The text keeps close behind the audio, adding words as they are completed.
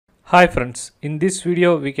Hi friends, in this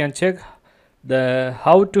video we can check the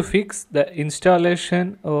how to fix the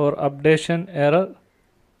installation or updation error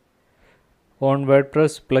on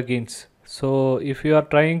WordPress plugins. So if you are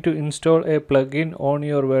trying to install a plugin on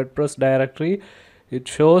your WordPress directory, it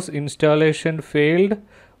shows installation failed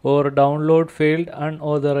or download failed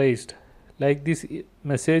unauthorized. Like this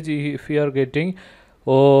message if you are getting,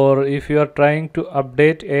 or if you are trying to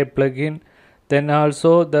update a plugin, then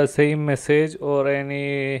also the same message or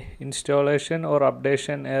any installation or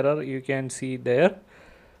updation error you can see there.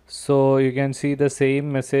 So you can see the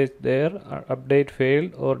same message there, update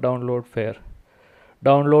failed or download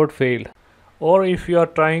failed. Or if you are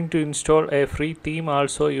trying to install a free theme,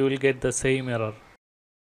 also you will get the same error.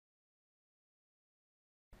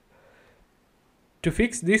 To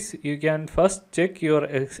fix this, you can first check your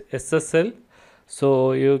SSL.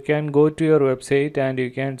 So you can go to your website and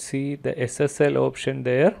you can see the SSL option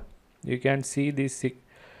there. You can see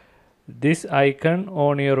this icon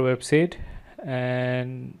on your website,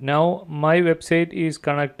 and now my website is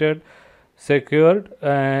connected, secured,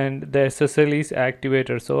 and the SSL is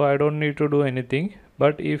activated, so I don't need to do anything.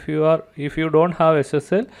 But if you don't have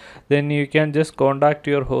SSL, then you can just contact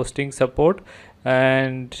your hosting support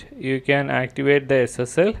and you can activate the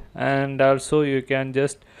SSL, and also you can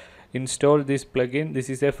just install this plugin. This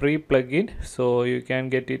is a free plugin, so you can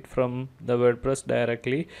get it from the WordPress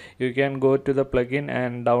directly. You can go to the plugin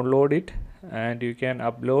and download it, and you can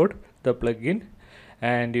upload the plugin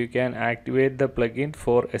and you can activate the plugin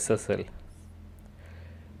for SSL.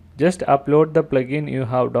 Just upload the plugin you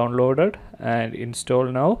have downloaded and install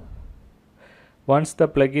now. Once the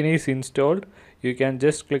plugin is installed, you can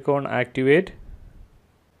just click on activate.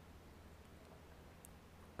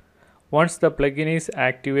 Once the plugin is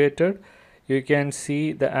activated, you can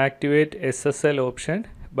see the activate SSL option,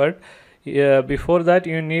 but before that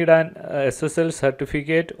you need an SSL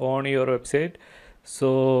certificate on your website.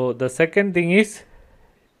 So the second thing is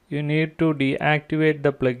you need to deactivate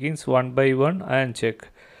the plugins one by one and check.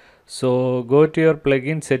 So go to your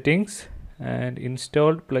plugin settings and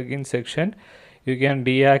installed plugin section. You can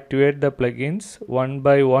deactivate the plugins one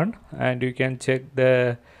by one and you can check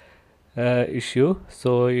the issue.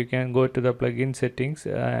 So you can go to the plugin settings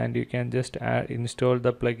and you can just install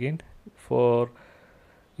the plugin.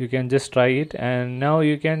 You can just try it, and now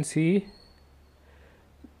you can see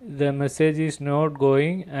the message is not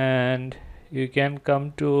going, and you can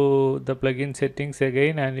come to the plugin settings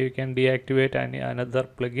again and you can deactivate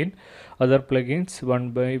other plugins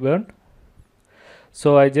one by one.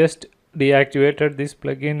 So I just deactivated this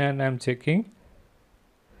plugin and I'm checking.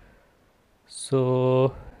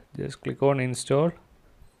 So just click on install.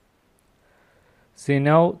 See,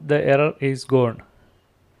 now the error is gone.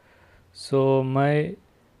 So my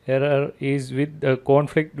error is with the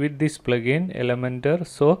conflict with this plugin Elementor.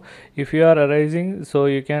 So if you are arising, so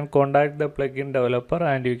you can contact the plugin developer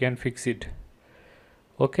and you can fix it.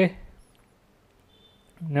 Okay,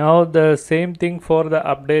 now the same thing for the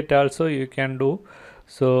update also you can do.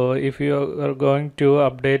 So if you are going to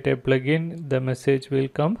update a plugin, the message will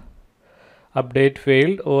come update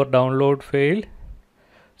failed or download failed.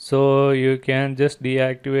 So you can just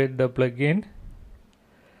deactivate the plugin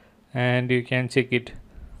and you can check it.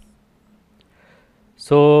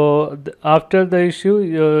 So after the issue,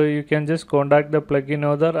 you can just contact the plugin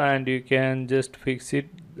owner and you can just fix it,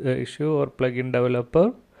 the issue, or plugin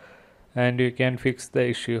developer, and you can fix the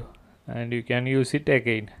issue and you can use it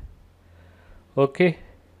again. Okay,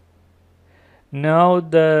 now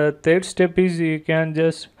the third step is you can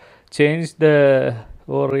just change the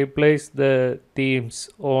or replace the themes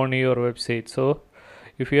on your website. So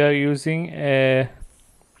if you are using a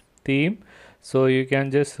theme, so you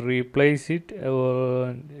can just replace it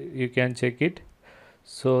or you can check it.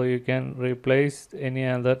 So you can replace any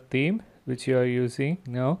other theme which you are using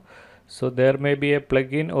now. So there may be a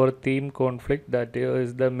plugin or theme conflict, that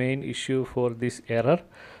is the main issue for this error.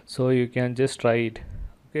 So you can just try it.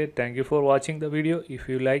 Okay, thank you for watching the video. If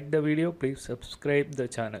you like the video, please subscribe the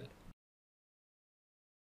channel.